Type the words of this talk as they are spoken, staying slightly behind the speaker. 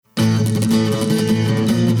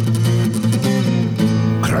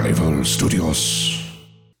Brand Studios.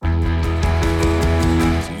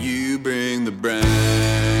 You bring the brand,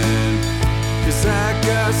 'cause I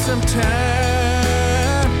got some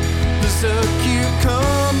time. This a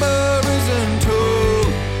cucumber isn't told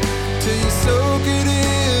till you soak it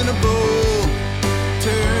in a bowl,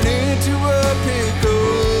 turn into a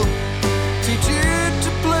pickle, teach it to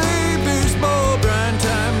play baseball. Brine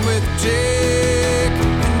time with Jake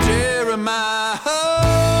and Jeremiah.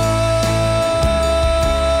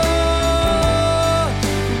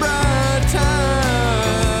 Brine time,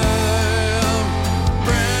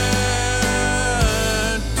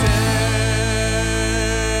 brine time,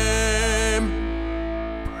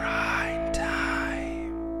 brine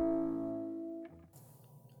time.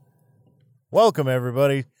 Welcome,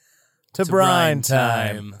 everybody, to Brine Brine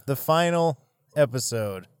Time, Time. the final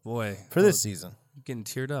episode Boy, for this season. getting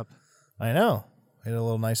teared up. I know. We had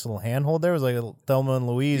a nice little handhold there. It was like a little Thelma and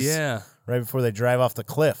Louise Yeah, right before they drive off the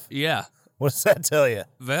cliff. yeah. What does that tell you?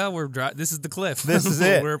 Well, this is the cliff. This is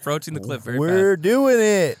it. We're approaching the cliff very We're fast. doing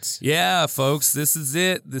it. Yeah, folks, this is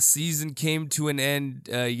it. The season came to an end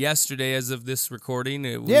yesterday as of this recording.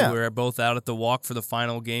 We Yeah. were both out at the walk for the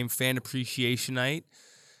final game, Fan Appreciation Night,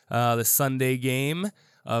 the Sunday game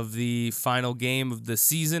of the final game of the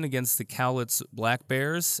season against the Cowlitz Black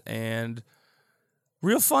Bears, and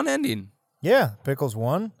real fun ending. Yeah, Pickles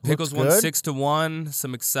won. Pickles Looks won good. 6-1.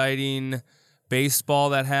 Some exciting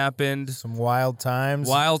baseball that happened. Some wild times.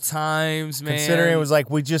 Wild times, man. Considering it was like,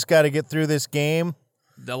 we just got to get through this game.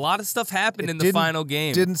 A lot of stuff happened in the Didn't- final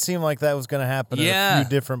game. Didn't seem like that was going to happen at a Yeah. few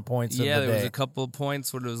different points of Yeah, the there was day. a couple of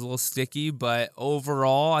points where it was a little sticky, but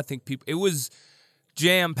overall, I think it was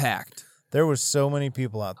jam packed. There was so many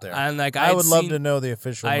people out there. And like I would love to know the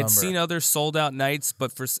official I number. had seen other sold out nights,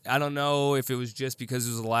 but I don't know if it was just because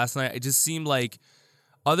it was the last night. It just seemed like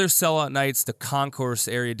other sellout nights, the concourse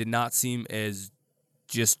area did not seem as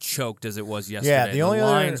just choked as it was yesterday. the only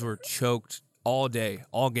other- lines were choked all day,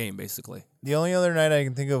 all game basically. The only other night I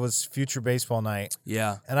can think of was Future Baseball Night.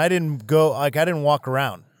 Yeah, And I didn't go, I didn't walk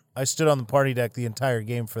around. I stood on the party deck the entire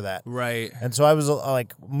game for that. right. And so I was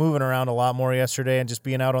moving around a lot more yesterday and just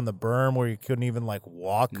being out on the berm where you couldn't even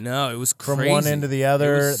walk No, it was from crazy. one end to the It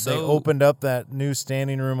other. was They so- opened up that new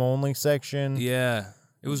standing room only section. Yeah,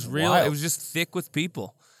 it was real. Wild. It was just thick with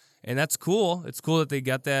people, and that's cool. It's cool that they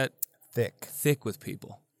got that thick with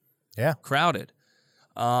people, Yeah. crowded.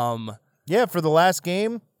 Yeah, for the last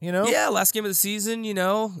game, Yeah, last game of the season.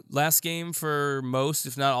 Last game for most,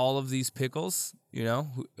 if not all, of these pickles.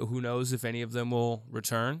 Who knows if any of them will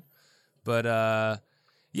return? But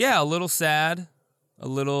yeah, a little sad. A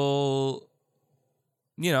little,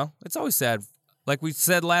 it's always sad. Like we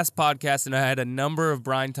said last podcast, and I had a number of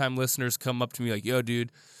Brine Time listeners come up to me like, "Yo,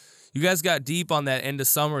 dude, you guys got deep on that end of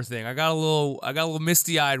summer thing. I got a little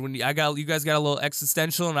misty eyed when you guys got a little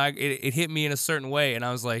existential, and it hit me in a certain way." And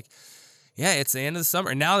I was like, "Yeah, it's the end of the summer."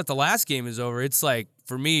 And now that the last game is over, it's like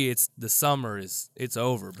for me, it's the summer it's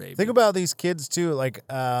over, baby. Think about these kids too.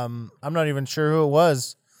 I'm not even sure who it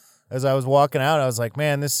was. As I was walking out, I was like,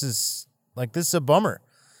 "Man, this is a bummer."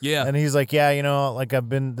 yeah, And he's like, "Yeah, I've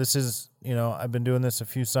been doing this a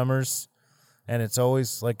few summers, and it's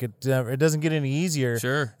always it doesn't get any easier."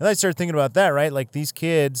 sure, And I started thinking about that, right? Like these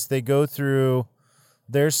kids, they go through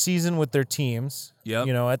their season with their teams, Yep.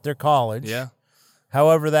 at their college, yeah,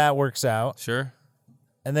 however that works out. sure,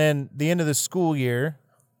 And then the end of the school year,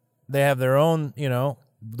 they have their own,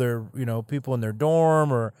 their, people in their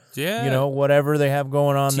dorm or, yeah, whatever they have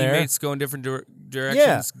going on there. teammates going different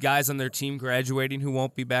directions. Yeah. Guys on their team graduating who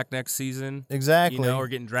won't be back next season. Exactly. Or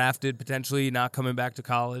getting drafted, potentially not coming back to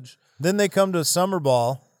college. Then they come to summer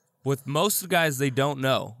ball. With most of the guys, they don't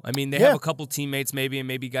know. I mean, they Yeah. have a couple teammates maybe, and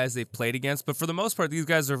maybe guys they've played against. But for the most part, these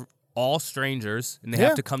guys are all strangers, and they Yeah.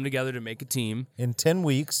 have to come together to make a team. In 10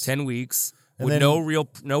 weeks. 10 weeks And with then-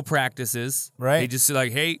 no practices. Right. They just say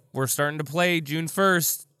like, hey, we're starting to play June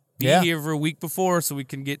 1st. Be Yeah. here for a week before so we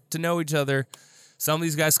can get to know each other. Some of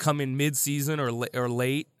these guys come in mid-season or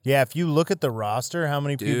late. Yeah, if you look at the roster, how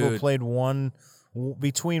many people Dude. played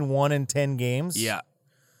between 1 and 10 games? Yeah.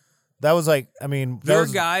 That was that There are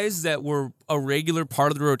was, guys that were a regular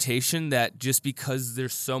part of the rotation that just because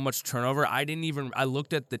there's so much turnover, I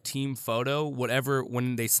looked at the team photo,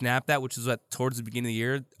 when they snapped that, which was towards the beginning of the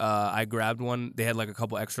year, I grabbed one. They had a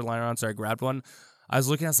couple extra liner on, so I grabbed one. I was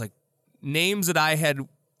looking at names that I had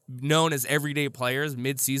known as everyday players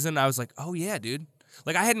mid-season. I was like, oh yeah, dude.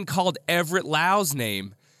 I hadn't called Everett Lau's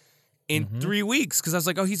name in 3 weeks because I was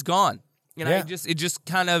like, oh, he's gone. And Yeah. it just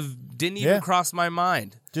kind of didn't even Yeah. cross my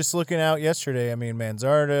mind. just looking out yesterday,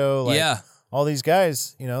 Manzardo, Yeah. all these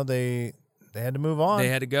guys, they had to move on. They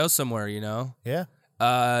had to go somewhere, Yeah.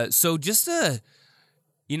 So just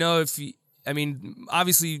obviously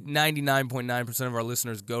 99.9% of our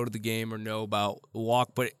listeners go to the game or know about the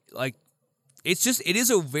walk, but like, it is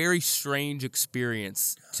a very strange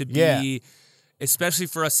experience to be, especially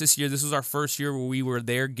for us this year. This was our first year where we were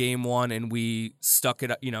there game one and we stuck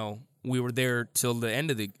it, we were there till the end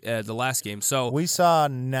of the last game. So we saw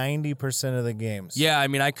 90% of the games. Yeah, I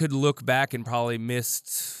mean, I could look back and probably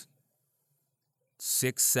missed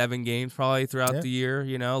 6-7 games probably throughout the year,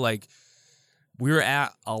 like we were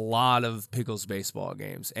at a lot of Pickles baseball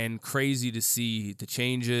games, and crazy to see the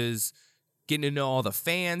changes, getting to know all the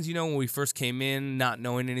fans, when we first came in, not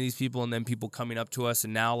knowing any of these people, and then people coming up to us,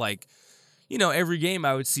 and now like, every game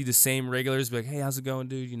I would see the same regulars be like, hey, how's it going,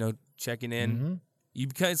 dude? Checking in. Mm-hmm.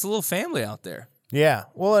 It's a little family out there. Yeah.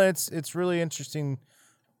 Well, it's really interesting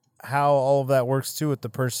how all of that works too with the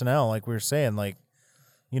personnel. Like we were saying, like,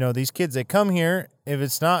 these kids, they come here, if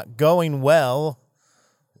it's not going well,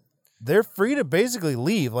 they're free to basically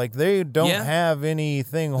leave. Like they don't have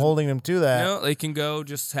anything holding them to that. They can go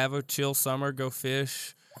just have a chill summer, go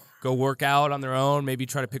fish, go work out on their own, maybe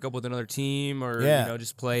try to pick up with another team, or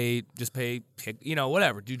just play,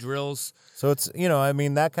 whatever, do drills. So it's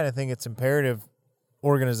that kind of thing. It's imperative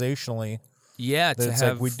organizationally. Yeah, it's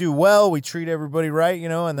like we do well, we treat everybody right,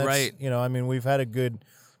 and that's right. We've had a good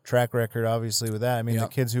track record obviously with that. The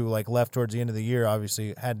kids who like left towards the end of the year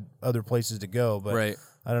obviously had other places to go, but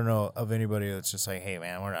I don't know of anybody that's just like, hey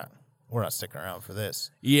man, we're not sticking around for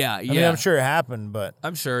this. Yeah. I mean, I'm sure it happened, but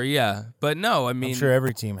I'm sure, but no, I'm sure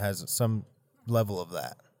every team has some level of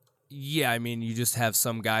that. Yeah, you just have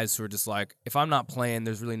some guys who are just like, if I'm not playing,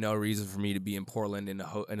 there's really no reason for me to be in Portland in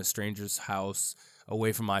a stranger's house,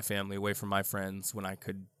 away from my family, away from my friends, when I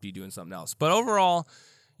could be doing something else. But overall,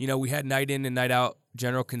 we had night in and night out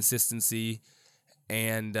general consistency,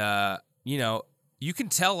 and you can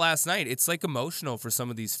tell last night it's like emotional for some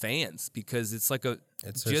of these fans, because it's like like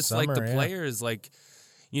the players, like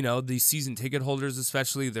these season ticket holders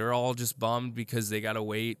especially, they're all just bummed because they got to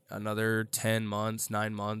wait another 10 months,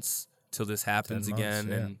 9 months till this happens again.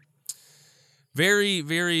 And very,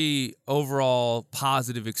 very overall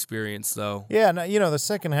positive experience, though. Yeah, the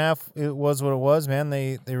second half, it was what it was, man.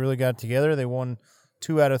 They really got together. They won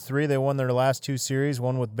 2 out of 3. They won their last 2 series,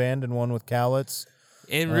 one with Bend and one with Cowlitz.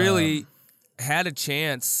 And really had a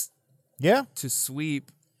chance to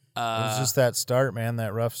sweep. It was just that start, man,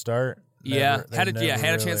 that rough start. Had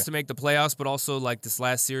a chance to make the playoffs, but also like this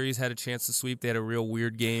last series had a chance to sweep. They had a real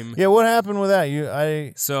weird game. Yeah, what happened with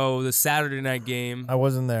that? So the Saturday night game, I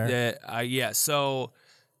wasn't there. So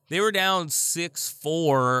they were down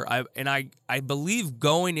 6-4, I believe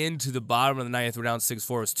going into the bottom of the ninth, we're down 6-4.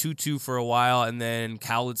 It was 2-2 for a while, and then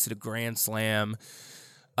Cowlitz hit a grand slam.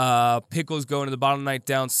 Pickles go into the bottom of the ninth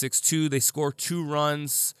down 6-2. They score 2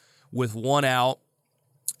 runs with 1 out.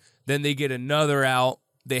 Then they get another out.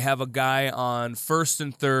 They have a guy on first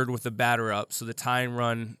and third with the batter up, so the tying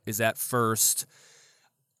run is at first.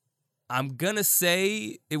 I'm going to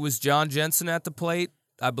say it was John Jensen at the plate.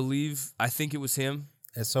 I think it was him.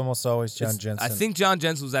 It's almost always John Jensen. I think John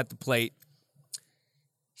Jensen was at the plate.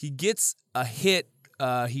 He gets a hit,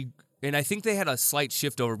 and I think they had a slight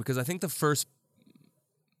shift over, because I think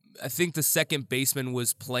the second baseman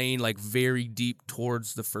was playing like very deep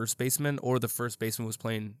towards the first baseman, or the first baseman was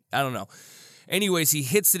playing, I don't know. Anyways, he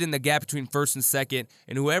hits it in the gap between first and second,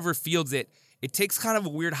 and whoever fields it, it takes kind of a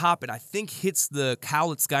weird hop, and I think hits the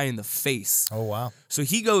Cowlitz guy in the face. Oh, wow. So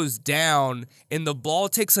he goes down, and the ball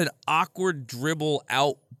takes an awkward dribble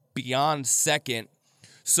out beyond second.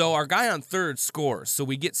 So our guy on third scores. So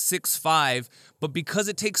we get 6-5, but because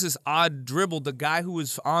it takes this odd dribble, the guy who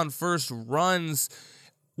was on first runs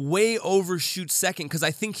way overshoots second, because I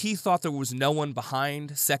think he thought there was no one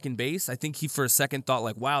behind second base. I think he for a second thought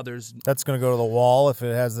like, wow, that's going to go to the wall if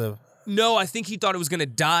it has the... No, I think he thought it was going to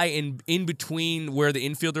die in between where the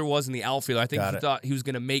infielder was and the outfielder. I think he thought he was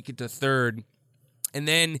going to make it to third. And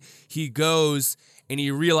then he goes and he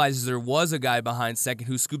realizes there was a guy behind second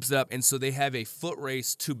who scoops it up, and so they have a foot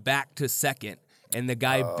race back to second, and the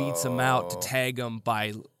guy beats him out to tag him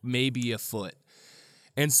by maybe a foot.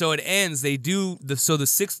 And so it ends. They do the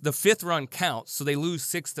fifth run counts. So they lose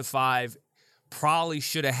 6-5. Probably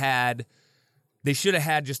should have had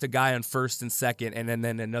just a guy on first and second, and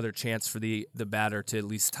then another chance for the batter to at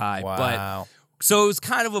least tie. Wow. But so it was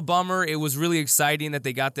kind of a bummer. It was really exciting that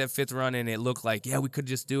they got that fifth run, and it looked like, we could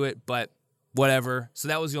just do it, but whatever. So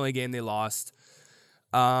that was the only game they lost.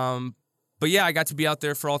 But yeah, I got to be out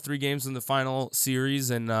there for all 3 games in the final series,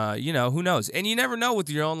 and who knows? And you never know with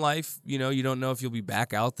your own life. You don't know if you'll be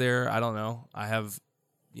back out there. I don't know. I have,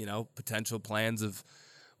 potential plans of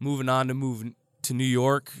moving on to to New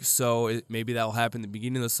York, so maybe that'll happen at the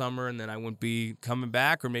beginning of the summer, and then I wouldn't be coming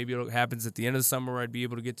back, or maybe it happens at the end of the summer where I'd be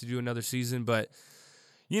able to get to do another season. But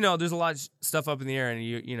there's a lot of stuff up in the air,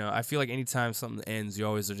 and I feel like anytime something ends, you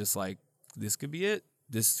always are just like, this could be it.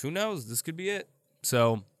 Who knows? This could be it.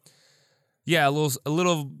 So, yeah, a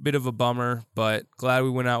little bit of a bummer, but glad we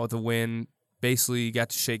went out with a win. Basically, got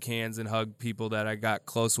to shake hands and hug people that I got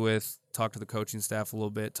close with, talk to the coaching staff a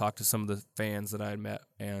little bit, talk to some of the fans that I had met,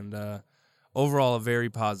 and overall, a very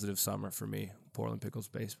positive summer for me, Portland Pickles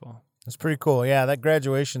baseball. It's pretty cool. Yeah, that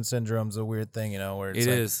graduation syndrome's a weird thing, where it's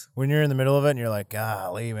is. When you're in the middle of it and you're like,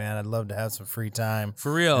 golly, man, I'd love to have some free time.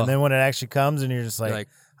 For real. And then when it actually comes and you're just like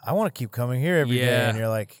I want to keep coming here every day. And you're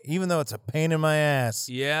like, even though it's a pain in my ass.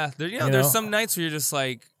 Yeah. There's some nights where you're just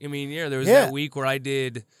like, there was that week where I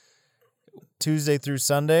did Tuesday through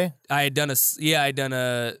Sunday. I had done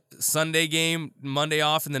a Sunday game, Monday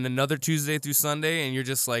off, and then another Tuesday through Sunday, and you're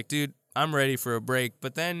just like, dude, I'm ready for a break.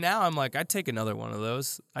 But then now I'm like, I'd take another one of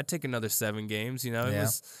those. I'd take another 7 games,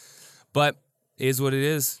 But it is what it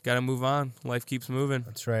is. Got to move on. Life keeps moving.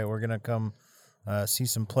 That's right. We're going to come see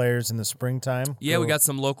some players in the springtime. Yeah, we got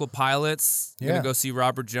some local pilots. Yeah. Going to go see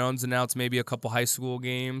Robert Jones announce maybe a couple high school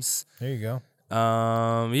games. There you go.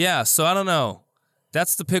 So I don't know.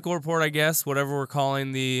 That's the pickle report, I guess, whatever we're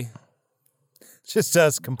calling the... Just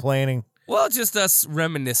us complaining. Well, just us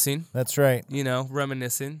reminiscing. That's right.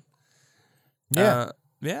 Reminiscing. Yeah.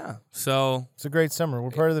 Yeah. So... It's a great summer.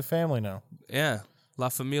 We're part of the family now. Yeah. La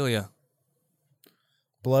Familia.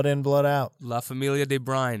 Blood in, blood out. La Familia de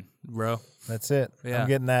Brine, bro. That's it. Yeah. I'm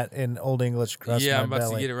getting that in Old English across my I'm about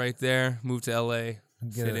belly. to get it right there. Move to L.A.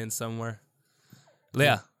 Fit in somewhere.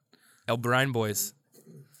 Yeah. El Brine boys.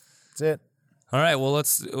 That's it. All right, well,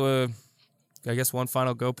 let's, I guess one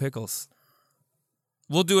final Go Pickles.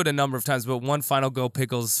 We'll do it a number of times, but one final Go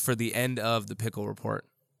Pickles for the end of the Pickle Report.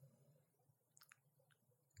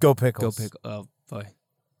 Go Pickles. Go Pickles. Oh, boy.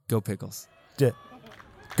 Go Pickles.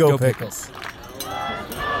 Go Pickles.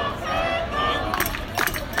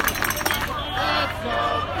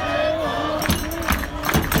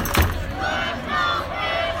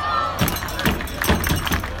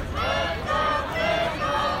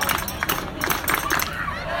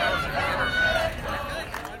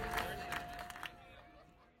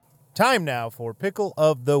 Time now for Pickle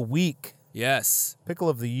of the Week. Yes. Pickle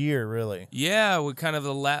of the Year, really. Yeah, we kind of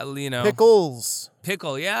Pickles.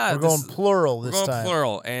 Pickle, yeah. We're going plural this time. We're going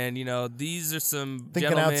plural. And, these are some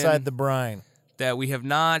Thinking gentlemen outside the brine. that we have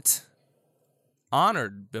not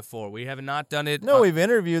honored before. We have not done it. No, we've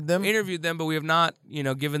interviewed them. But we have not,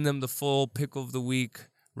 given them the full Pickle of the Week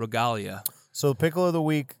regalia. So the Pickle of the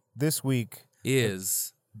Week this week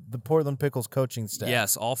is the Portland Pickles coaching staff.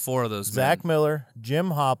 Yes, all 4 of those Zach men. Miller,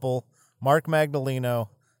 Jim Hopple, Mark Magdaleno,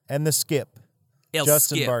 and the Skip,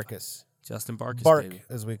 Justin Skip. Barkus. Justin Barkus, Bark, baby.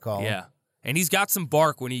 as we call him. Yeah. And he's got some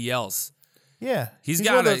bark when he yells. Yeah. He's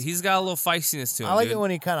got a little feistiness to him. I like dude. it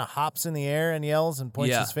when he kind of hops in the air and yells and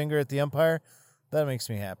points his finger at the umpire. That makes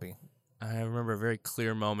me happy. I remember a very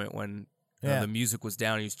clear moment when Yeah. the music was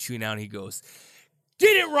down. He was chewing out. And he goes,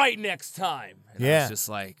 "Get it right next time." And I was just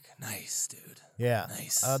like, "Nice, dude." Yeah.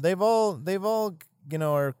 Nice. They've all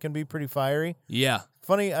can be pretty fiery. Yeah.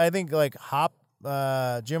 Funny, I think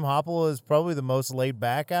Jim Hopple is probably the most laid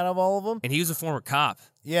back out of all of them. And he was a former cop.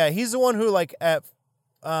 Yeah, he's the one who at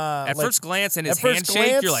first glance and his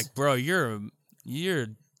handshake, you're like, bro, you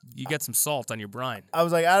get some salt on your brine. I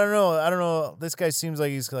was like, I don't know. This guy seems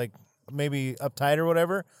like he's like maybe uptight or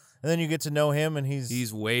whatever. And then you get to know him, and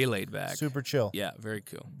he's way laid back, super chill. Yeah, very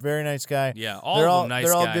cool, very nice guy. Yeah, they're all nice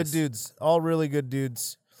They're all guys. good dudes, all really good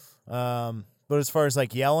dudes. But as far as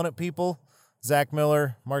like yelling at people, Zach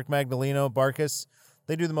Miller, Mark Magdaleno, Barkus,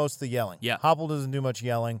 they do the most of the yelling. Yeah, Hopple doesn't do much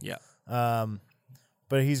yelling. Yeah.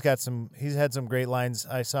 But he's had some great lines.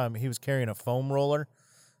 I saw him. He was carrying a foam roller,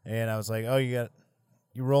 and I was like, "Oh, you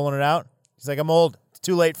rolling it out?" He's like, "I'm old. It's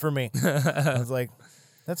too late for me." I was like,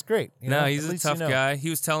 "That's great." He's a tough guy. He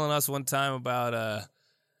was telling us one time about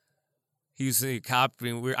he was a cop. I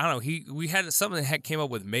don't know. We had something that came up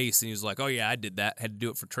with mace, and he was like, "Oh yeah, I did that. Had to do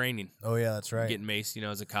it for training." Oh yeah, that's right. Getting maced,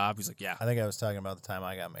 as a cop. He's like, "Yeah." I think I was talking about the time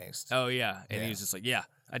I got maced. Oh yeah, and he was just like, "Yeah,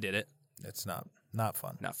 I did it." It's not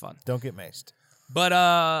fun. Not fun. Don't get maced. But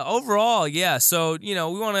overall, yeah. So we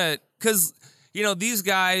want to, because these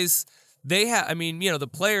guys, they have. I mean, the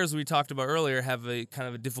players we talked about earlier have a kind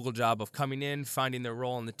of a difficult job of coming in, finding their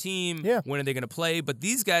role in the team. Yeah. When are they going to play? But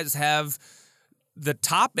these guys have the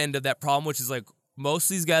top end of that problem, which is like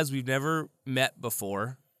most of these guys we've never met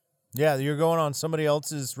before. Yeah, you're going on somebody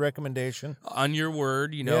else's recommendation. On your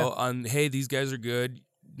word, on hey, these guys are good.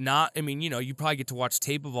 You probably get to watch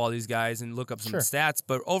tape of all these guys and look up some stats,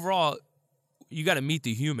 but overall, you got to meet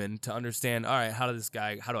the human to understand, all right, how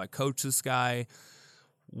do I coach this guy?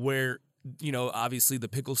 Where, obviously the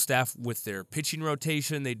pickle staff with their pitching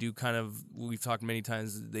rotation, they do we've talked many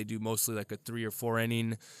times, they do mostly like a 3 or 4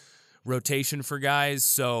 inning rotation for guys.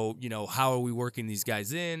 So, how are we working these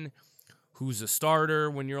guys in? Who's a starter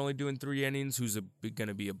when you're only doing 3 innings? Who's going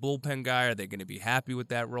to be a bullpen guy? Are they going to be happy with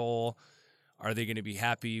that role? Are they going to be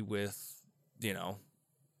happy with,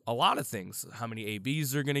 a lot of things? How many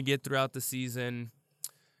ABs they're going to get throughout the season?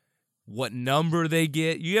 What number they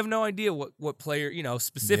get? You have no idea what player,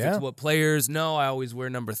 specific to what players. No, I always wear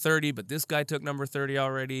number 30, but this guy took number 30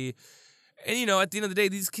 already. And, at the end of the day,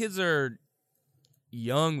 these kids are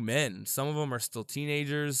young men. Some of them are still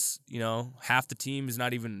teenagers. Half the team is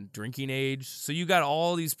not even drinking age. So you got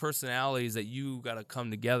all these personalities that you got to come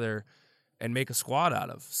together and make a squad out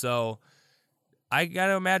of. So I got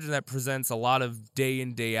to imagine that presents a lot of day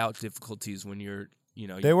in, day out difficulties when you're,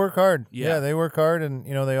 They work hard. Yeah. They work hard, and,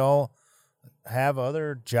 they all have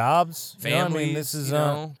other jobs. Families, this is,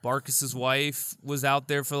 Barkis's wife was out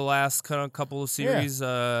there for the last couple of series.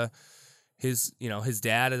 His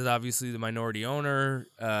dad is obviously the minority owner.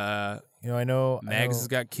 I know Mags has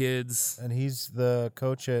got kids, and he's the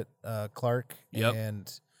coach at Clark. Yep.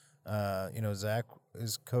 And Zach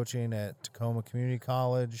is coaching at Tacoma Community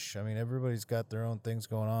College. I mean, everybody's got their own things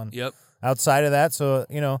going on. Yep. Outside of that, so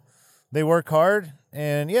they work hard,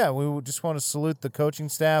 and we just want to salute the coaching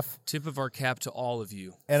staff. Tip of our cap to all of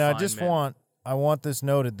you. And Fine I want this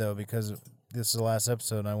noted though, because this is the last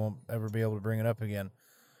episode, and I won't ever be able to bring it up again.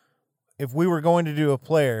 If we were going to do a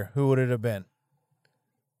player, who would it have been?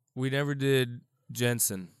 We never did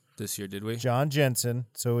Jensen this year, did we? John Jensen.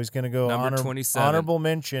 So he's going to go Number 27. Honorable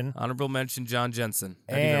mention. Honorable mention, John Jensen.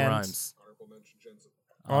 That And even rhymes.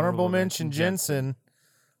 Honorable mention Jensen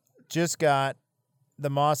just got the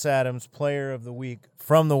Moss Adams Player of the Week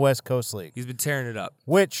from the West Coast League. He's been tearing it up.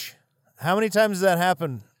 Which, how many times has that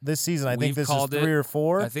happened this season? I think this is 3 or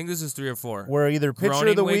 4. I think this is 3 or 4. Where either Pitcher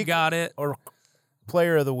of the Week got it, or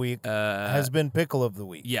Player of the Week has been Pickle of the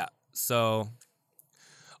Week. Yeah. So,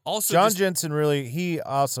 also John Jensen really, he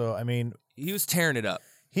was tearing it up.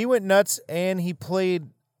 He went nuts, and he played,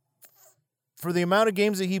 for the amount of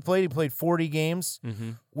games that he played 40 games,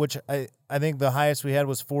 which I think the highest we had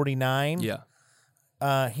was 49.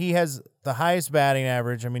 Yeah. He has the highest batting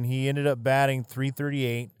average. I mean, he ended up batting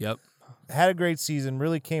 .338. Yep. Had a great season,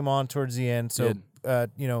 really came on towards the end. So,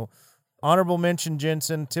 honorable mention,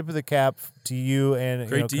 Jensen, tip of the cap to you, and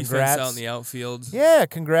great defense congrats out in the outfield. Yeah,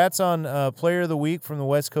 congrats on Player of the Week from the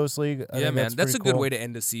West Coast League. I think man, that's a cool. good way to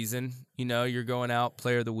end a season. You're going out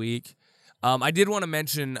Player of the Week. I did want to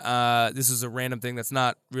mention this is a random thing that's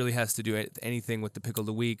not really has to do anything with the Pickle of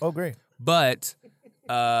the Week. Oh, great! But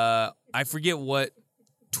I forget what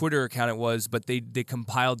Twitter account it was, but they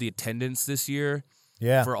compiled the attendance this year.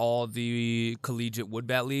 Yeah. For all the collegiate wood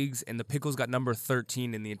bat leagues, and the Pickles got number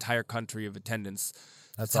 13 in the entire country of attendance.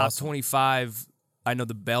 That's top awesome. 25. I know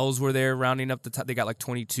the Bells were there rounding up the top. They got like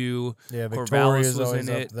 22. Yeah, Corvallis Victoria's was always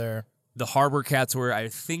in up it. there. The Harbor Cats were, I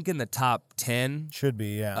think, in the top 10. Should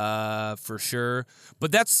be, yeah. For sure.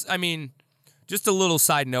 But that's, just a little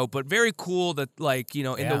side note, but very cool that,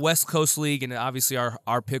 in the West Coast League, and obviously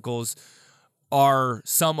our Pickles are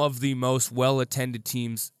some of the most well-attended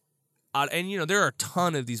teams. And, there are a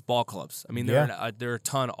ton of these ball clubs. There are a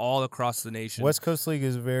ton all across the nation. West Coast League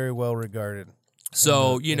is very well regarded.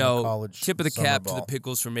 So, in the college tip of the summer cap ball. to the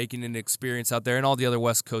Pickles for making an experience out there, and all the other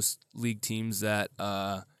West Coast League teams that,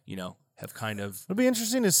 have kind of... It'll be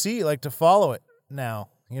interesting to see, to follow it now,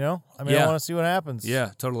 I want to see what happens.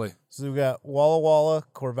 Yeah, totally. So we've got Walla Walla,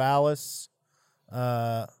 Corvallis,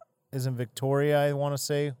 isn't Victoria, I want to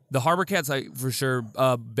say. The Harbor Cats, for sure.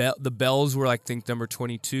 The Bells were, I think, number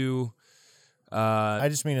 22. I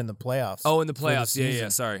just mean in the playoffs. Oh, in the playoffs. season. Yeah,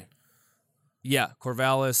 sorry. Yeah,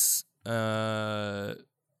 Corvallis, Walla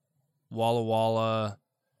Walla.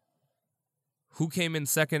 Who came in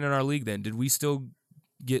second in our league then? Did we still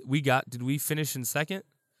did we finish in second?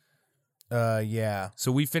 Yeah.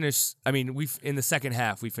 So we finished, in the second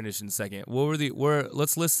half, we finished in second.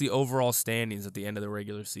 Let's list the overall standings at the end of the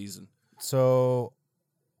regular season. So,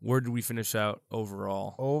 where did we finish out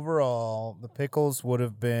overall? Overall, the Pickles would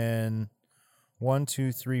have been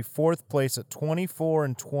 4th place at 24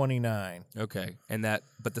 and 29. Okay.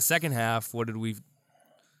 But the second half, what did we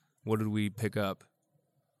pick up?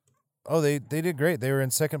 Oh, they did great. They were in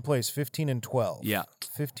second place, 15 and 12. Yeah.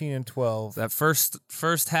 15 and 12. That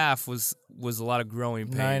first half was a lot of growing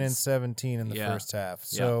pains. 9 and 17 in the first half.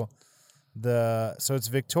 So, So it's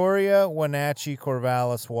Victoria, Wenatchee,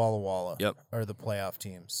 Corvallis, Walla Walla. Yep. Are the playoff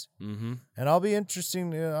teams. Mm-hmm. And I'll be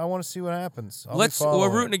interesting. I want to see what happens. We're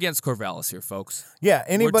rooting against Corvallis here, folks. Yeah,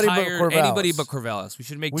 anybody We're tired, but Corvallis. Anybody but Corvallis. We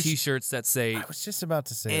should make T-shirts that say I was just about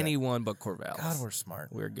to say anyone but Corvallis. God, we're smart.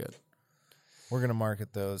 We're good. We're gonna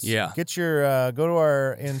market those. Yeah. Get your go to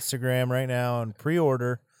our Instagram right now and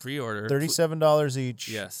pre-order. Pre-order. $37 each.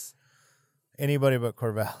 Yes. Anybody but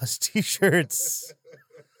Corvallis T-shirts.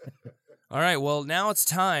 All right. Well, now it's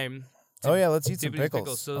time. Let's eat some Dippity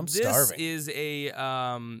pickles. So I'm this starving. is a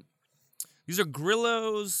these are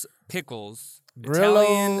Grillo's pickles, Grillo's.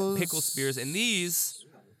 Italian pickle spears, and these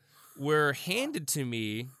were handed to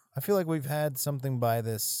me. I feel like we've had something by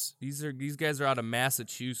this. These guys are out of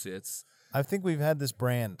Massachusetts. I think we've had this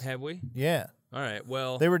brand. Have we? Yeah. All right.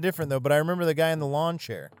 Well, They were different though, but I remember the guy in the lawn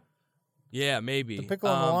chair. yeah, maybe The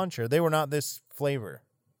pickle in the lawn chair. They were not this flavor.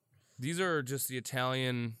 These are just the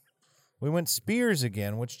Italian. We went spears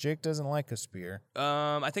again, which Jake doesn't like a spear.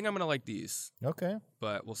 I think I'm gonna like these, Okay.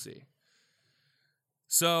 but we'll see.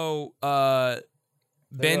 So,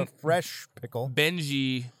 They're a fresh pickle.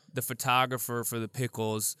 Benji, the photographer for the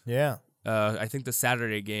pickles, Yeah. I think the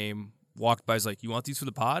Saturday game walked by. Is like, "You want these for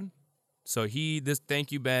the pod?" So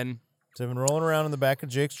thank you, Ben. So they've been rolling around in the back of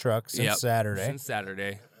Jake's truck since Yep, Saturday. Since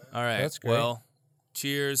Saturday. All right. That's great. Well,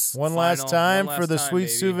 cheers. One last time One for last the time, sweet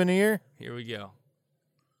baby. souvenir. Here we go.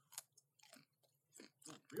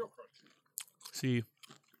 See,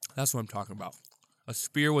 that's what I'm talking about. A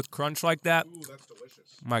spear with crunch like that. Ooh, that's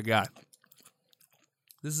delicious. My God.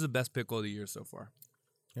 This is the best pickle of the year so far.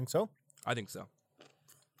 Think so? I think so.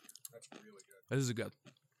 That's really good. This is good.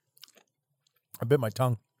 I bit my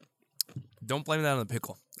tongue. Don't blame that on the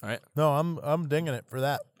pickle. All right. No, I'm dinging it for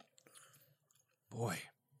that. Boy.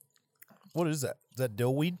 What is that? Is that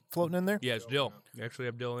dill weed floating in there? Yeah, it's dill. You actually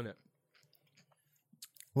have dill in it.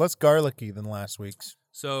 Less garlicky than last week's.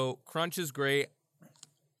 So crunch is great.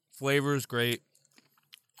 Flavor is great.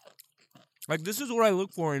 Like, this is what I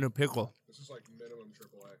look for in a pickle. This is like minimum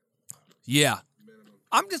AAA. Yeah. Minimum.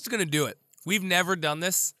 I'm just going to do it. We've never done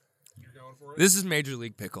this. You're going for it? This is Major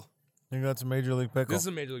League Pickle. I think that's a Major League pickle. This is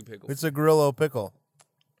a Major League Pickle. It's a Grillo pickle.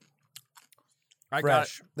 I got it.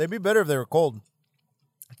 Fresh. They'd be better if they were cold.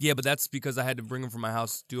 Yeah, but that's because I had to bring them from my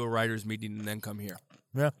house, do a writers meeting, and then come here.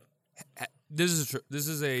 Yeah. This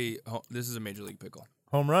is a Major League Pickle.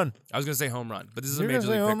 Home run. I was going to say home run, but this is You're a gonna Major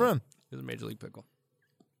say League home Pickle. run. This is a Major League Pickle.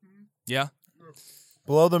 Yeah?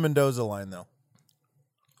 Below the Mendoza line, though.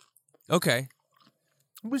 Okay.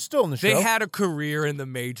 We're still in the show. They had a career in the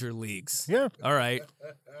major leagues. Yeah. All right.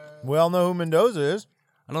 We all know who Mendoza is.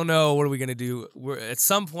 I don't know. What are we going to do? At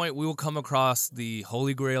some point, we will come across the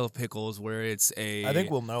holy grail of pickles where it's I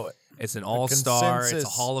think we'll know it. It's an all-star. It's a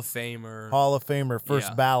consensus Hall of Famer. Hall of Famer, first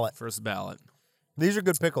Yeah, ballot. First ballot. These are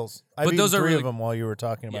good pickles. I've But eaten those are 3 really- of them while you were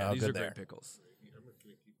talking about Yeah, how these are good they great are. pickles.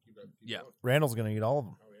 Yeah. Randall's going to eat all of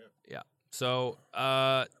them. Yeah. So,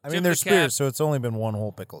 I tip mean, of they're the spears, cap- so it's only been one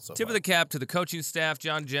whole pickle so Tip far. of the cap to the coaching staff,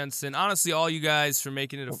 John Jensen. Honestly, all you guys for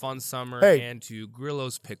making it a fun summer, Hey. and to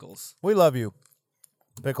Grillo's Pickles. We love you,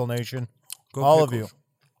 Pickle Nation. Go all of Pickles. you.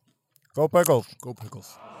 Go Pickles. Go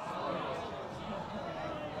Pickles.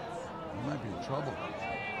 You might be in trouble.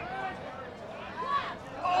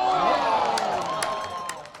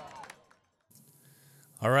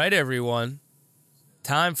 All right, everyone.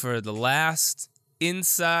 Time for the last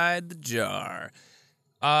Inside the Jar.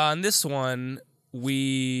 On this one,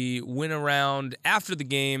 we went around after the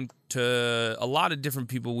game to a lot of different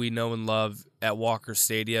people we know and love at Walker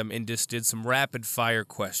Stadium and just did some rapid fire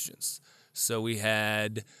questions. So we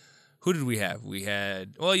had, who did we have? We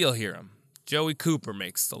had, well, you'll hear him. Joey Cooper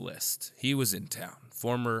makes the list. He was in town.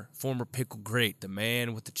 Former pickle great, the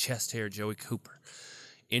man with the chest hair, Joey Cooper.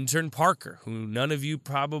 Intern Parker, who none of you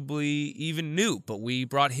probably even knew, but we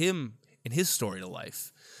brought him and his story to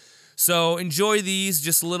life. So enjoy these,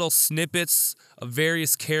 just little snippets of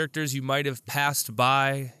various characters you might have passed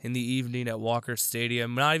by in the evening at Walker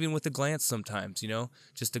Stadium, not even with a glance sometimes,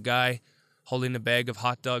 just a guy holding a bag of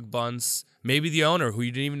hot dog buns, maybe the owner, who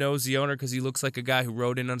you didn't even know was the owner because he looks like a guy who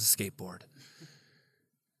rode in on a skateboard.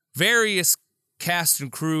 Various cast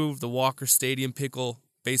and crew of the Walker Stadium Pickle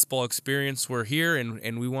baseball experience were here,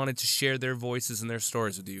 and we wanted to share their voices and their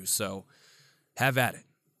stories with you. So have at it.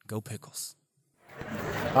 Go Pickles.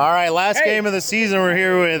 All right, last game of the season. We're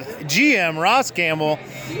here with GM Ross Campbell.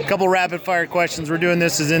 A couple rapid fire questions. We're doing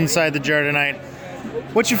this as Inside the Jar tonight.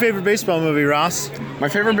 What's your favorite baseball movie, Ross? My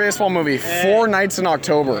favorite baseball movie, Four Nights in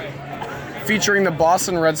October, featuring the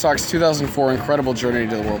Boston Red Sox 2004 incredible journey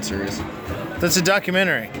to the World Series. That's a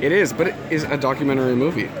documentary. It is, but it is a documentary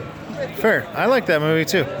movie. Fair. I like that movie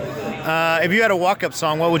too. If you had a walk-up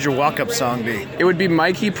song, what would your walk-up song be? It would be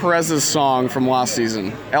Mikey Perez's song from last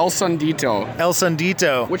season, El Sundito, El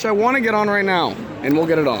Sundito. which I want to get on right now, and we'll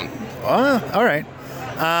get it on. All right.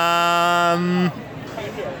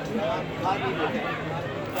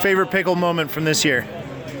 Favorite pickle moment from this year?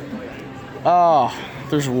 Oh,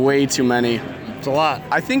 there's way too many. It's a lot.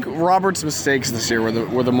 I think Robert's mistakes this year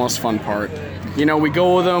were the most fun part. You know, we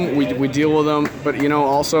go with them, we deal with them, but, you know,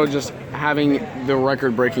 also just having the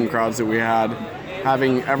record-breaking crowds that we had,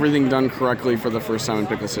 having everything done correctly for the first time in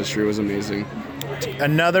Pickles history was amazing.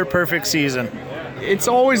 Another perfect season. It's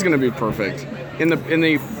always going to be perfect in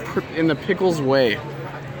the Pickles way,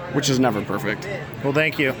 which is never perfect. Well,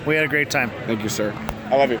 thank you. We had a great time. Thank you, sir.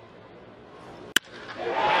 I love you.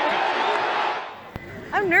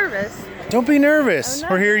 I'm nervous. Don't be nervous. I'm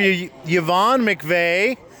not We're here, Yvonne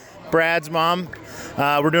McVeigh, Brad's mom.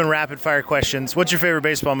 We're doing rapid fire questions. What's your favorite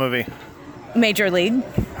baseball movie? Major League.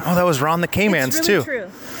 Oh, that was Ron the K-Man's It's really too. True.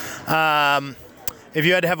 If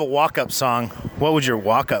you had to have a walk-up song, what would your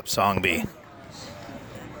walk-up song be?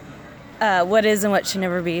 What Is and What Should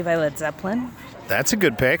Never Be by Led Zeppelin. That's a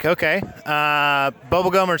good pick. Okay.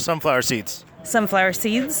 Bubblegum or sunflower seeds? Sunflower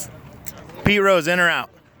Seeds. Pete Rose, in or out?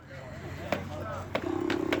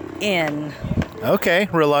 In. Okay.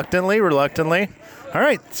 Reluctantly. All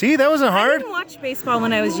right. See, that wasn't I hard. didn't watch baseball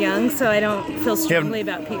when I was young, so I don't feel strongly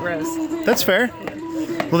about Pete Rose. That's fair.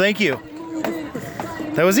 Well, thank you.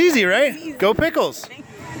 That was easy, right? Go Pickles.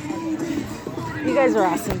 You guys are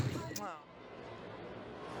awesome.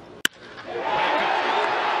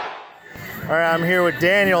 All right, I'm here with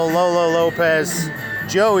Daniel Lolo Lopez,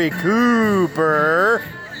 Joey Cooper,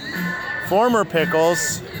 former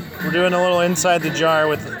Pickles. We're doing a little inside the jar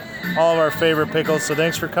with all of our favorite Pickles, so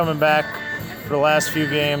thanks for coming back for the last few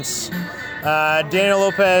games. Daniel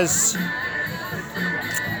Lopez,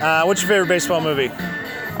 what's your favorite baseball movie?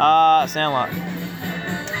 Sandlot.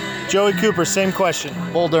 Joey Cooper, same question.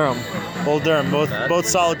 Bull Durham. Bull Durham, both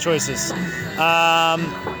solid choices.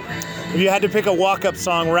 If you had to pick a walk-up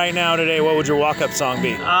song right now today, what would your walk-up song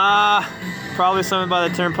be? Probably something by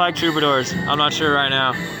the Turnpike Troubadours. I'm not sure right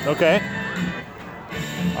now. Okay.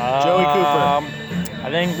 Joey Cooper. I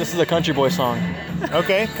think this is a Country Boy song.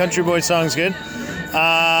 Okay, country boy song's good.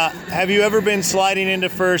 Have you ever been sliding into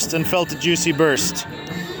first and felt a juicy burst?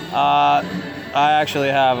 I actually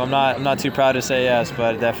have. I'm not too proud to say yes,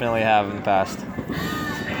 but I definitely have in the past.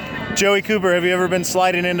 Joey Cooper, have you ever been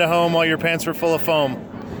sliding into home while your pants were full of foam?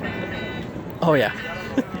 Oh yeah,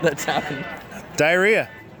 that's happened. Diarrhea.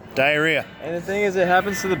 And the thing is, it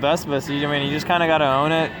happens to the best of us. You just kind of got to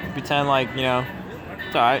own it. Pretend like,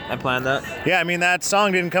 it's all right. I planned that. Yeah, I mean, that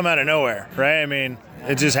song didn't come out of nowhere, right? I mean,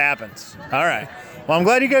 it just happens. All right. Well, I'm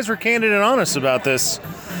glad you guys were candid and honest about this.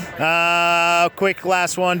 Quick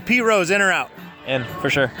last one. Pete Rose, in or out? In, for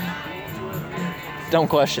sure. Don't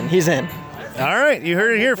question. He's in. All right. You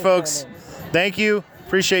heard it here, folks. Thank you.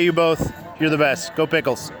 Appreciate you both. You're the best. Go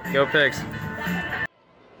Pickles. Go Pigs.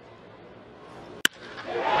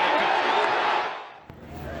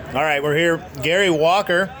 All right, we're here. Gary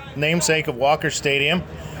Walker, namesake of Walker Stadium.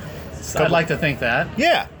 I'd like to think that.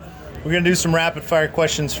 Yeah. We're going to do some rapid fire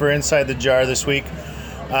questions for Inside the Jar this week.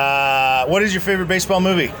 What is your favorite baseball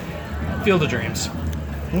movie? Field of Dreams.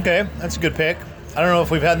 Okay, that's a good pick. I don't know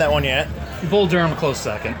if we've had that one yet. Bull Durham, a close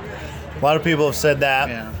second. A lot of people have said that.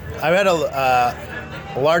 Yeah. I've had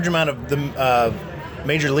a large amount of the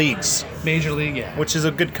Major Leagues, Major League, yeah. which is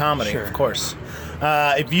a good comedy, Sure. of course.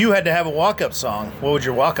 If you had to have a walk-up song, what would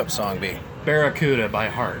your walk-up song be? Barracuda by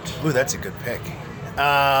Heart. Ooh, that's a good pick.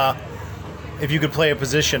 If you could play a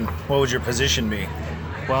position, what would your position be?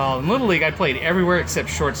 Well, in Little League, I played everywhere except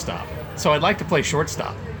shortstop. So I'd like to play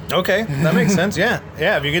shortstop. Okay, that makes sense. Yeah,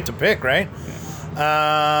 if you get to pick, right?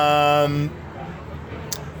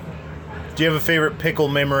 Do you have a favorite pickle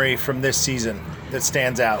memory from this season that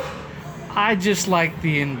stands out? I just like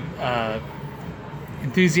the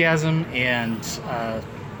enthusiasm and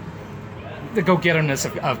the go-getterness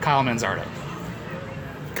of Kyle Manzardo.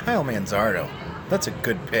 Kyle Manzardo. That's a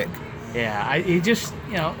good pick. Yeah, he just,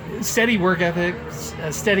 steady work ethic,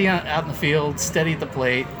 steady out in the field, steady at the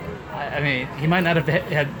plate. I mean, he might not have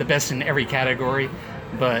had the best in every category,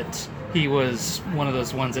 but he was one of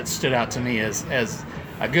those ones that stood out to me as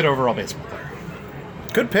a good overall baseball player.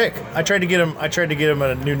 Good pick. I tried to get him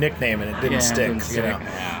a new nickname and it didn't stick. Yeah.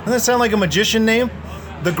 Doesn't that sound like a magician name?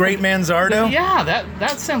 The Great Manzardo? Yeah,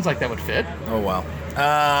 that sounds like that would fit. Oh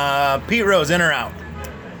wow. Pete Rose, in or out?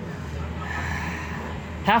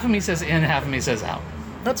 Half of me says in, half of me says out.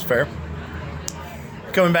 That's fair.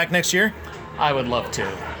 Coming back next year? I would love to.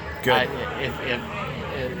 Good.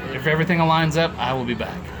 If everything aligns up, I will be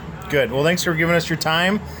back. Good. Well, thanks for giving us your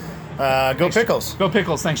time. Go Pickles. Go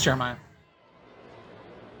Pickles. Thanks, Jeremiah.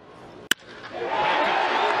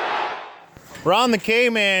 Ron the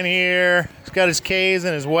K-Man here. He's got his K's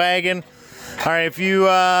and his wagon. All right, if you,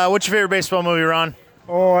 what's your favorite baseball movie, Ron?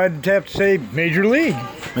 Oh, I'd have to say Major League.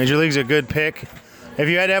 Major League's a good pick. If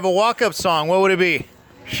you had to have a walk-up song, what would it be?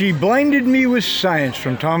 She Blinded Me with Science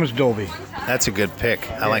from Thomas Dolby. That's a good pick.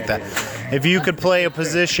 I like that. If you could play a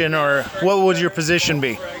position, or what would your position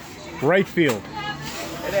be? Right field.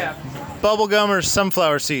 Bubblegum or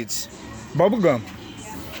sunflower seeds? Bubblegum.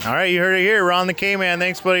 All right, you heard it here. Ron the K-Man.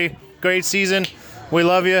 Thanks, buddy. Great season. We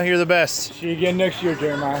love you. You're the best. See you again next year,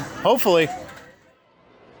 Jeremiah. Hopefully.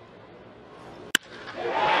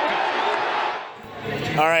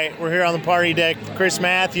 All right, we're here on the party deck. Chris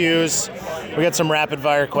Matthews. We got some rapid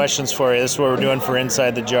fire questions for you. This is what we're doing for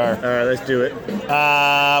Inside the Jar. All right, let's do it.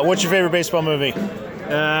 What's your favorite baseball movie?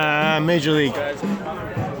 Major League.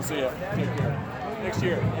 We'll see you. Take care. Next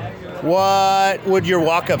year. What would your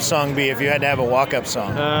walk-up song be if you had to have a walk-up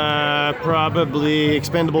song? Probably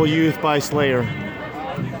Expendable Youth by Slayer.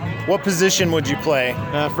 What position would you play?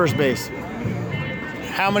 First base.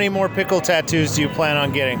 How many more pickle tattoos do you plan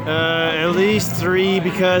on getting? At least 3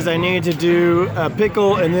 because I need to do a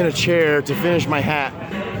pickle and then a chair to finish my hat.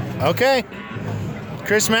 Okay.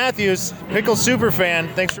 Chris Matthews, pickle super fan.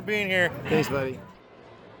 Thanks for being here. Thanks, buddy.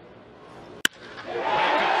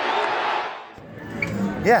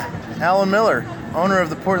 Yeah, Alan Miller, owner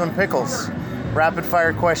of the Portland Pickles. Rapid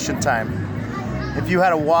fire question time. If you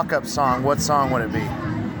had a walk-up song, what song would it be?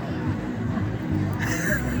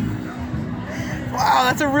 Wow,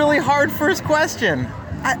 that's a really hard first question.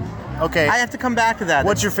 Okay. I have to come back to that.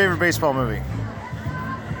 What's your favorite baseball movie?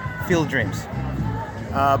 Field of Dreams?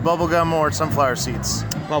 Bubblegum or sunflower seeds?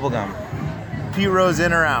 Bubblegum. Pete Rose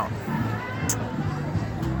in or out?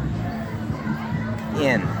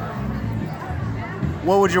 In.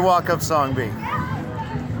 What would your walk-up song be?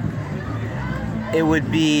 It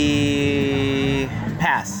would be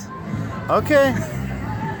pass. Okay.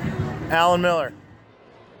 Alan Miller.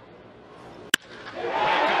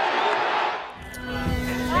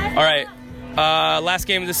 All right. Last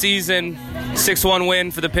game of the season, 6-1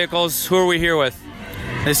 win for the Pickles. Who are we here with?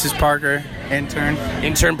 This is Parker, intern.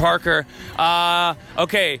 Intern Parker.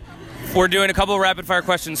 Okay, we're doing a couple of rapid-fire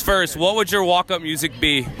questions. First, what would your walk-up music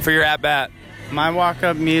be for your at-bat? My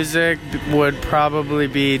walk-up music would probably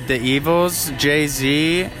be The Evils,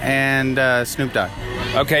 Jay-Z, and Snoop Dogg.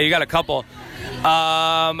 Okay, you got a couple.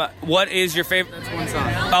 What is your favorite? That's one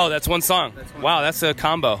song. Oh, that's one song. Wow, that's a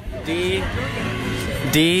combo.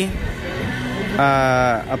 D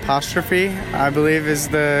apostrophe, I believe is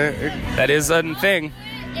the... That is a thing.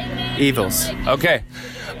 Evils. Okay.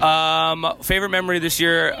 Favorite memory this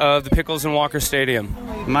year of the Pickles in Walker Stadium?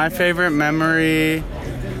 My favorite memory...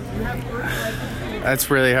 That's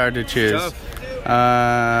really hard to choose.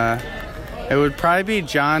 It would probably be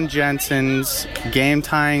John Jensen's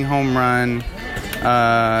game-tying home run.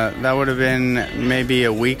 That would have been maybe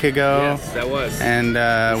a week ago. Yes, that was. And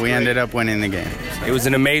we ended up winning the game. It was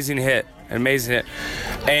an amazing hit. An amazing hit.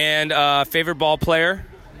 And favorite ball player?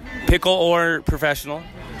 Pickle or professional?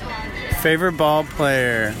 Favorite ball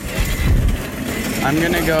player? I'm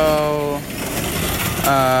going to go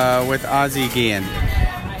with Ozzie Guillen.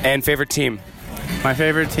 And favorite team? My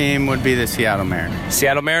favorite team would be the Seattle Mariners.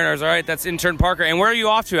 Seattle Mariners. All right, that's intern Parker. And where are you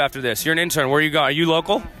off to after this? You're an intern. Where are you going? Are you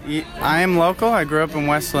local? I am local. I grew up in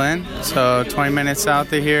West Lynn, so 20 minutes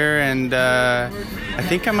south of here, and I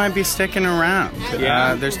think I might be sticking around.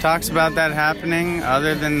 Yeah. There's talks about that happening.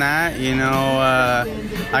 Other than that,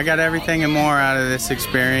 I got everything and more out of this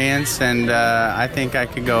experience, and I think I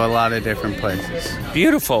could go a lot of different places.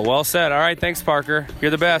 Beautiful. Well said. All right, thanks, Parker.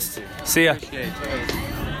 You're the best. See ya.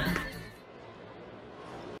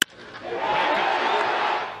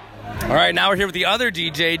 All right, now we're here with the other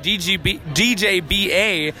DJ, DJ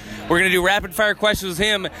BA. We're going to do rapid fire questions with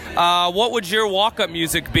him. What would your walk-up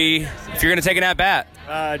music be if you're going to take an at-bat?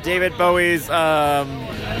 David Bowie's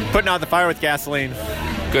Putting Out the Fire with Gasoline.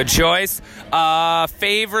 Good choice.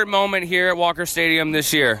 Favorite moment here at Walker Stadium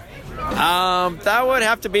this year? That would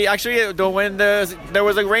have to be actually when there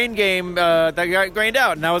was a rain game that got rained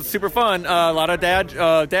out, and that was super fun. A lot of dad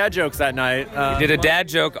jokes that night. You did a dad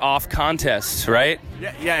joke off contest, right?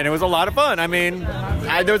 Yeah, and it was a lot of fun. I mean,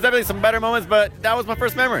 there was definitely some better moments, but that was my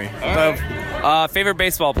first memory. Favorite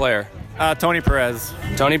baseball player? Tony Perez.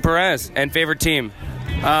 Tony Perez. And favorite team?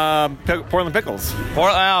 Portland Pickles.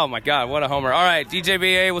 Oh my God, what a homer! All right, DJ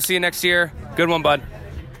BA. We'll see you next year. Good one, bud.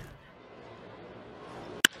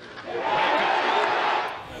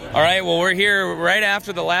 All right, well, we're here right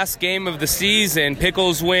after the last game of the season.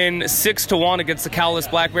 Pickles win 6-1 against the Cowless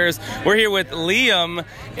Black Bears. We're here with Liam,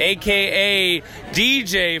 a.k.a.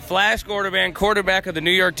 DJ, Flash Gordon, quarterback of the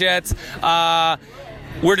New York Jets.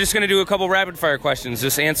 We're just going to do a couple rapid-fire questions.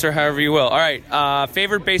 Just answer however you will. All right,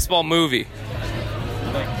 favorite baseball movie?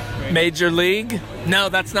 Major League? No,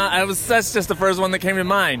 that's not. That's just the first one that came to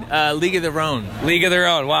mind. League of Their Own. League of Their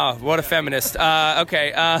Own. Wow, what a feminist.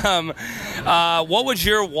 Okay. What would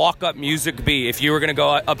your walk-up music be if you were going to go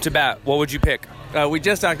up to bat? What would you pick? We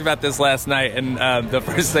just talked about this last night, and the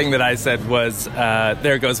first thing that I said was,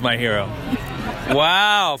 "There Goes My Hero."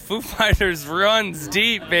 Wow, Foo Fighters runs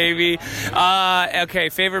deep, baby. Okay,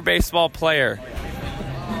 favorite baseball player?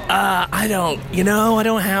 I don't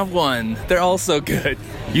have one. They're all so good.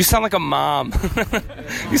 You sound like a mom.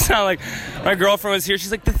 You sound like my girlfriend was here.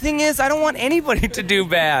 She's like, the thing is, I don't want anybody to do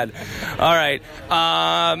bad. All right.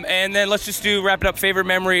 And then let's just wrap it up. Favorite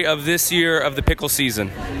memory of this year of the pickle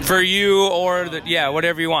season for you, or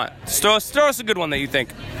whatever you want. Throw us a good one that you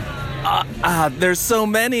think. There's so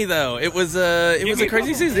many though. It was a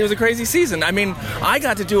crazy season. It was a crazy season. I mean, I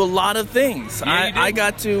got to do a lot of things. Yeah, I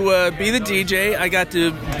got to be the DJ. I got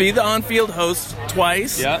to be the on-field host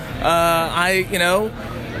twice. Yeah.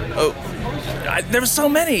 There were so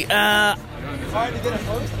many. I'm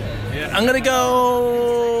gonna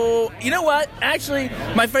go. You know what? Actually,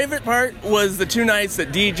 my favorite part was the 2 nights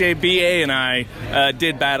that DJ BA and I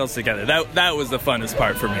did battles together. That was the funnest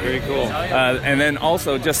part for me. Very cool. And then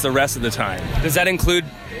also just the rest of the time. Does that include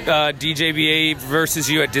DJ BA versus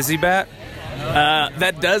you at Dizzy Bat?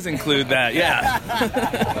 That does include that. Yeah.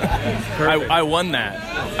 I won that.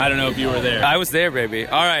 I don't know if you were there. I was there, baby.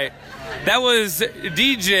 All right. That was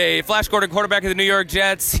DJ Flash Gordon, quarterback of the New York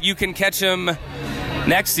Jets. You can catch him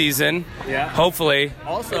next season. Yeah. Hopefully.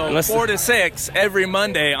 Also, 4 to 6 every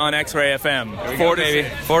Monday on X-Ray FM. 4 to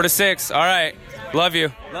 6. 4 to 6. All right. Love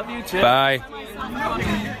you. Love you too. Bye.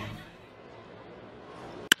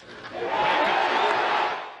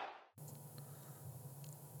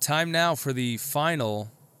 Time now for the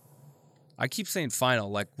final. I keep saying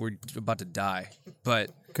final like we're about to die,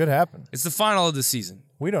 but could happen. It's the final of the season.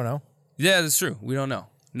 We don't know. Yeah, that's true. We don't know.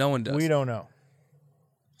 No one does. We don't know.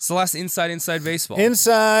 It's the last Inside Baseball.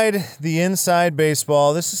 Inside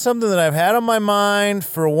Baseball. This is something that I've had on my mind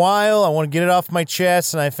for a while. I want to get it off my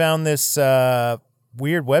chest, and I found this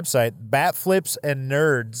weird website, Bat Flips and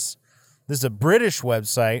Nerds. This is a British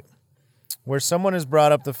website where someone has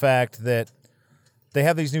brought up the fact that they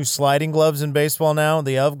have these new sliding gloves in baseball now,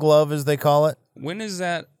 the of glove as they call it. When does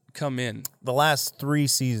that come in? The last 3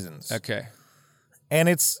 seasons. Okay. And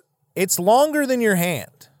it's longer than your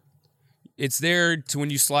hand. It's there to when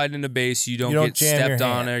you slide into base, you don't get jam stepped your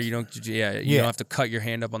on, hand. or you don't have to cut your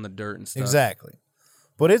hand up on the dirt and stuff. Exactly.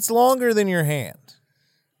 But it's longer than your hand.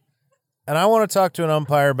 And I want to talk to an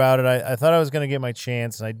umpire about it. I thought I was going to get my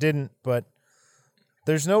chance, and I didn't, but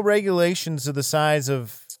there's no regulations to the size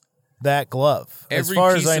of that glove, Every as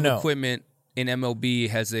far piece as I of know. equipment in MLB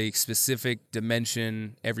has a specific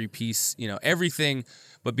dimension, every piece, everything.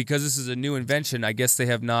 But because this is a new invention, I guess they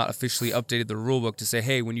have not officially updated the rule book to say,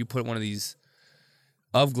 hey, when you put one of these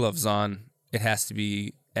of gloves on, it has to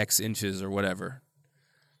be X inches or whatever.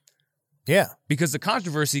 Yeah. Because the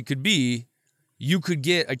controversy could be you could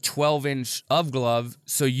get a 12-inch of glove,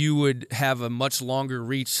 so you would have a much longer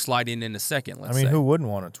reach sliding in a second, let's say. Who wouldn't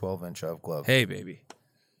want a 12-inch of glove? Hey, baby.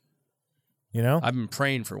 I've been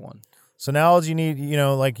praying for one. So now all you need,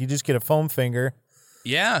 you just get a foam finger.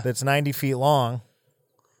 Yeah. That's 90 feet long.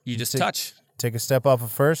 You just touch. Take a step off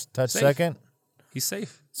of first, touch Safe. second. He's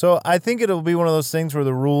safe. So I think it'll be one of those things where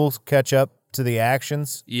the rules catch up to the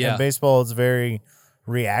actions. Yeah. And baseball is very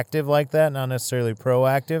reactive like that, not necessarily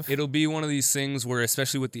proactive. It'll be one of these things where,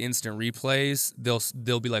 especially with the instant replays,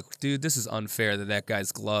 they'll be like, dude, this is unfair that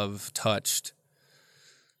guy's glove touched.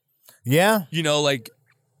 Yeah.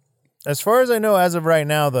 As far as I know, as of right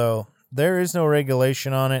now, though, there is no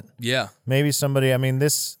regulation on it. Yeah. Maybe somebody,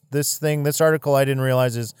 this article I didn't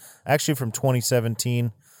realize is actually from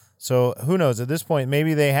 2017. So who knows? At this point,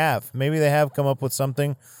 maybe they have come up with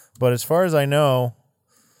something. But as far as I know,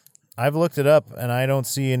 I've looked it up and I don't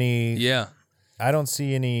see any. Yeah. I don't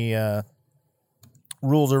see any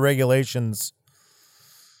rules or regulations.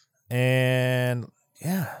 And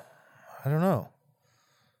yeah, I don't know.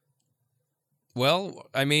 Well,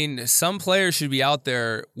 some players should be out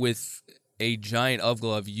there with a giant of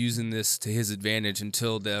glove using this to his advantage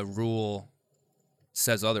until the rule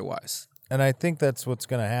says otherwise. And I think that's what's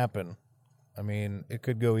going to happen. It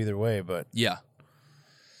could go either way, but yeah,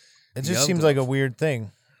 it just seems like a weird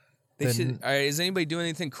thing. They should. Is anybody doing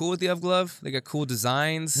anything cool with the of glove? They got cool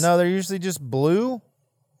designs. No, they're usually just blue.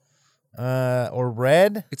 Or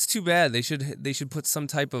red. It's too bad. They should put some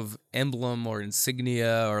type of emblem or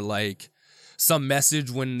insignia or like some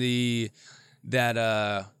message when the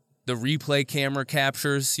replay camera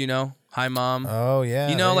captures, hi mom. Oh yeah.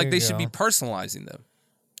 You know, there like you they should go. be personalizing them.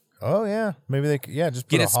 Oh yeah. Maybe they could, just put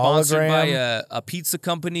Get a it sponsored by hologram. a pizza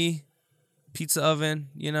company, pizza oven,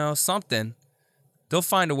 something. They'll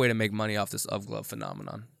find a way to make money off this of glove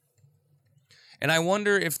phenomenon. And I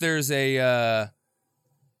wonder if there's a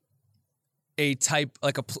type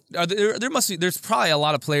like there's probably a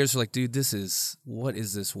lot of players who are like, dude, what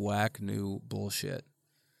is this whack new bullshit?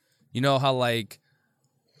 You know how like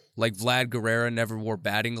Vlad Guerrero never wore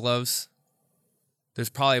batting gloves? There's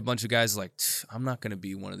probably a bunch of guys like, I'm not going to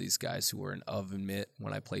be one of these guys who wear an oven mitt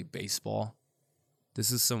when I play baseball.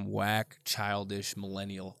 This is some whack, childish,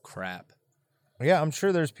 millennial crap. Yeah, I'm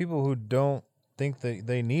sure there's people who don't think that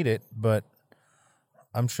they need it, but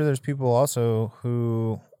I'm sure there's people also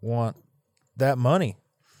who want that money,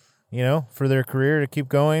 for their career to keep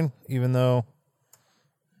going, even though,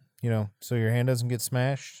 so your hand doesn't get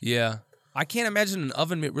smashed. Yeah. I can't imagine an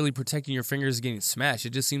oven mitt really protecting your fingers getting smashed.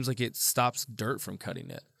 It just seems like it stops dirt from cutting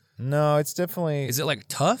it. No, it's definitely. Is it like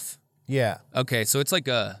tough? Yeah. Okay, so it's like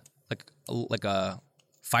a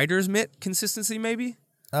fighter's mitt consistency, maybe.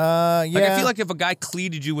 Yeah. Like I feel like if a guy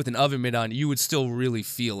cleated you with an oven mitt on, you would still really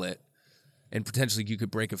feel it, and potentially you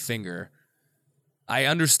could break a finger. I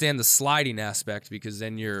understand the sliding aspect because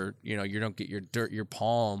then you don't get your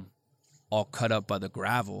palm all cut up by the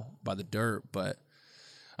gravel, by the dirt, but.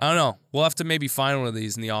 I don't know. We'll have to maybe find one of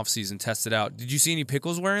these in the offseason, test it out. Did you see any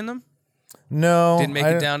Pickles wearing them? No. Didn't make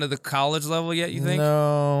it down to the college level yet, you think?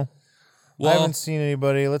 No. Well, I haven't seen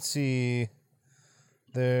anybody. Let's see.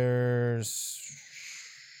 There's...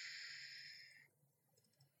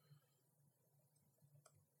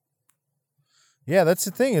 Yeah, that's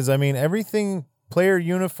the thing is, everything, player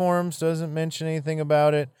uniforms doesn't mention anything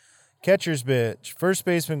about it. Catcher's mitt, first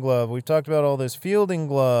baseman glove. We've talked about all this. Fielding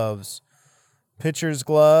gloves. Pitcher's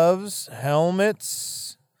gloves,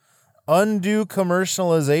 helmets, undue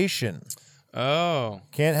commercialization. Oh.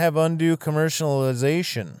 Can't have undue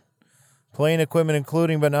commercialization. Playing equipment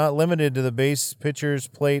including but not limited to the base, pitcher's,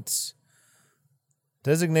 plates.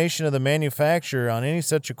 Designation of the manufacturer on any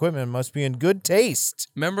such equipment must be in good taste.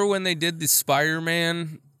 Remember when they did the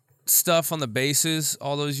Spider-Man stuff on the bases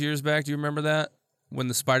all those years back? Do you remember that? When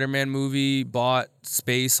the Spider-Man movie bought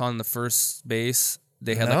space on the first base?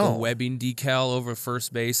 They had like a webbing decal over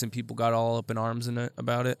first base, and people got all up in arms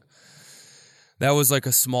about it. That was like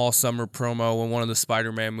a small summer promo when one of the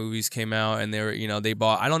Spider-Man movies came out, and they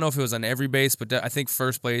bought. I don't know if it was on every base, but I think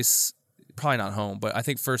first base, probably not home, but I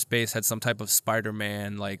think first base had some type of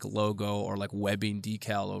Spider-Man like logo or like webbing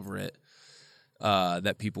decal over it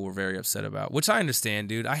that people were very upset about. Which I understand,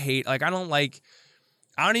 dude. I don't like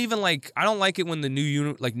it when the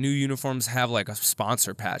new uniforms have like a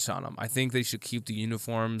sponsor patch on them. I think they should keep the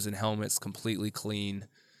uniforms and helmets completely clean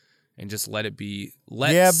and just let it be.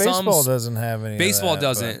 Baseball doesn't have any. Baseball of that,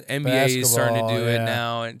 doesn't. NBA is starting to do it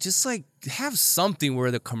now, and just like have something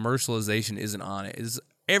where the commercialization isn't on it.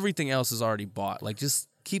 Everything else is already bought. Like just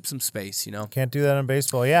keep some space, Can't do that in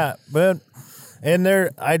baseball. Yeah, but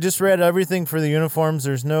I just read everything for the uniforms.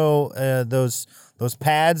 There's no those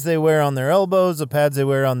pads they wear on their elbows, the pads they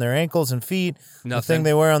wear on their ankles and feet, the thing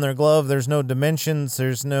they wear on their glove. There's no dimensions.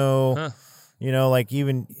 There's no, like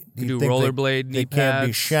even you do rollerblade knee pads. They can't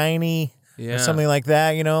be shiny or something like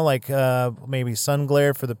that. Like maybe sun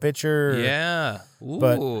glare for the pitcher. Ooh.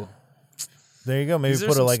 But there you go. Maybe These are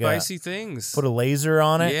put some like spicy things. Put a laser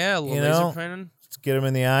on it. Yeah, a little laser printing. Get him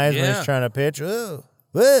in the eyes when he's trying to pitch. Ooh.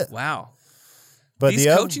 Wow. But these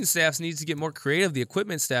coaching staffs needs to get more creative. The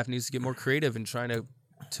equipment staff needs to get more creative in trying to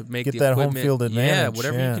make get the that equipment. home field advantage. Yeah,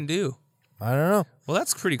 whatever you can do. I don't know. Well,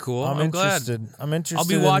 that's pretty cool. I'm interested. Glad. I'm interested.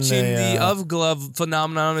 I'll be watching the of glove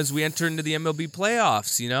phenomenon as we enter into the MLB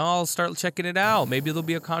playoffs. I'll start checking it out. Maybe there'll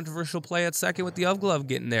be a controversial play at second with the of glove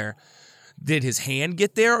getting there. Did his hand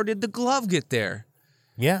get there or did the glove get there?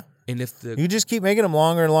 Yeah. And if you just keep making them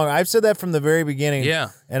longer and longer. I've said that from the very beginning. Yeah.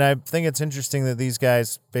 And I think it's interesting that these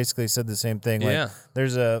guys basically said the same thing. Like, yeah.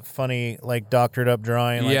 There's a funny, doctored up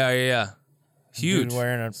drawing. Yeah. Huge. Dude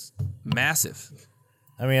wearing a massive.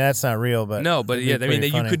 I mean, that's not real, but no, but yeah,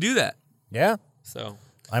 you could do that. Yeah. So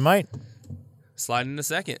I might slide into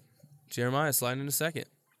second. Jeremiah sliding into second.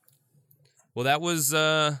 Well, that was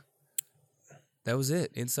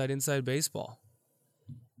it. Inside baseball.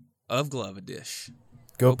 Of glove a dish.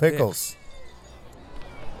 Go Pickles.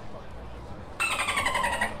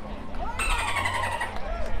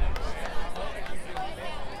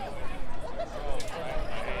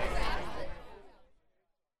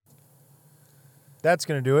 That's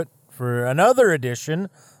going to do it for another edition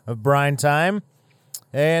of Brine Time.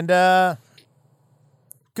 And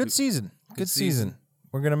good season. Good season.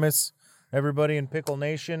 We're going to miss everybody in Pickle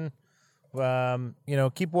Nation.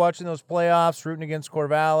 Keep watching those playoffs, rooting against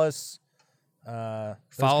Corvallis.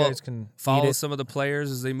 Follow follow some of the players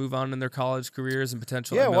as they move on in their college careers and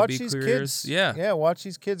potential MLB watch these careers. kids. Yeah, watch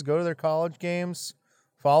these kids go to their college games.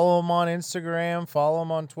 Follow them on Instagram. Follow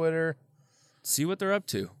them on Twitter. See what they're up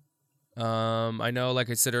to. I know, like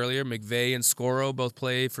I said earlier, McVeigh and Scoro both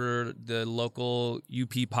play for the local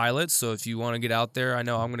UP Pilots. So if you want to get out there, I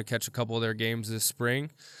know I'm going to catch a couple of their games this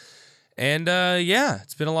spring. And,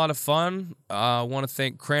 it's been a lot of fun. I want to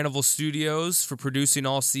thank Cranival Studios for producing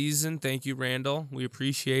all season. Thank you, Randall. We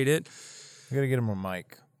appreciate it. We got to get him a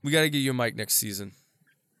mic. We got to get you a mic next season.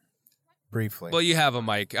 Briefly. Well, you have a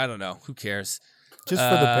mic. I don't know. Who cares? Just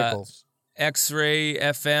for the pickles. X-Ray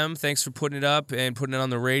FM, thanks for putting it up and putting it on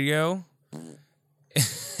the radio.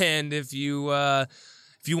 And if you want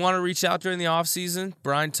to reach out during the off season,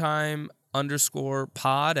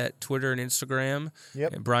 BrineTime_pod at Twitter and Instagram.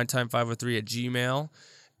 Yep. And BrineTime503 at Gmail.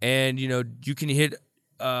 And you can hit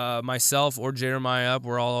myself or Jeremiah up.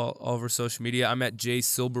 We're all over social media. I'm at Jay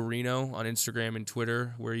Silberino on Instagram and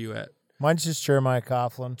Twitter. Where are you at? Mine's just Jeremiah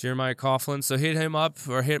Coughlin. Jeremiah Coughlin. So hit him up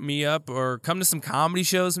or hit me up or come to some comedy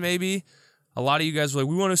shows maybe. A lot of you guys were like,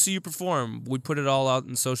 we want to see you perform. We put it all out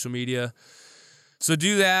in social media. So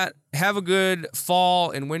do that. Have a good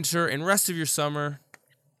fall and winter and rest of your summer.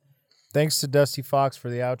 Thanks to Dusty Fox for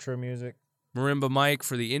the outro music. Marimba Mike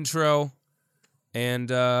for the intro. And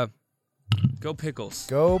go Pickles.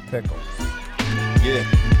 Go Pickles. Yeah.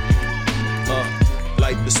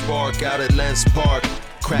 Light the spark out at Lens Park.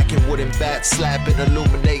 Cracking wooden bats, slapping,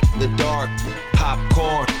 illuminate the dark.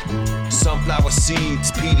 Popcorn, sunflower seeds,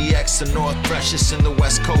 PDX and North Freshest in the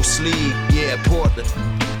West Coast League. Yeah, Portland,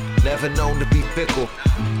 never known to be fickle.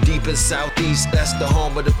 Deep in Southeast, that's the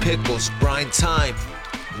home of the pickles. Brine Time,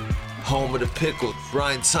 home of the pickles.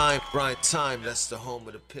 Brine Time, that's the home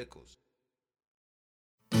of the pickles.